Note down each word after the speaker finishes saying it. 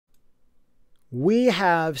We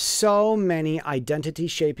have so many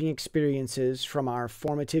identity-shaping experiences from our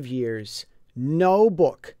formative years. No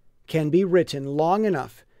book can be written long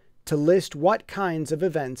enough to list what kinds of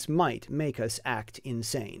events might make us act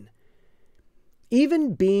insane.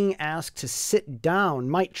 Even being asked to sit down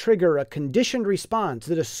might trigger a conditioned response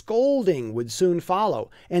that a scolding would soon follow,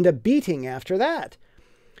 and a beating after that.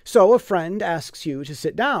 So a friend asks you to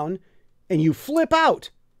sit down, and you flip out,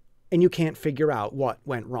 and you can't figure out what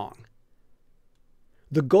went wrong.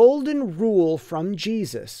 The golden rule from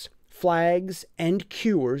Jesus flags and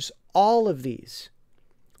cures all of these.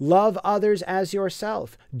 Love others as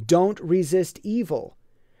yourself. Don't resist evil.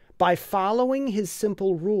 By following his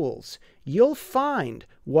simple rules, you'll find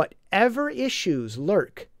whatever issues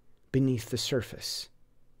lurk beneath the surface.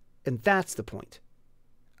 And that's the point.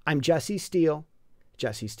 I'm Jesse Steele,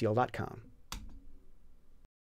 jessesteele.com.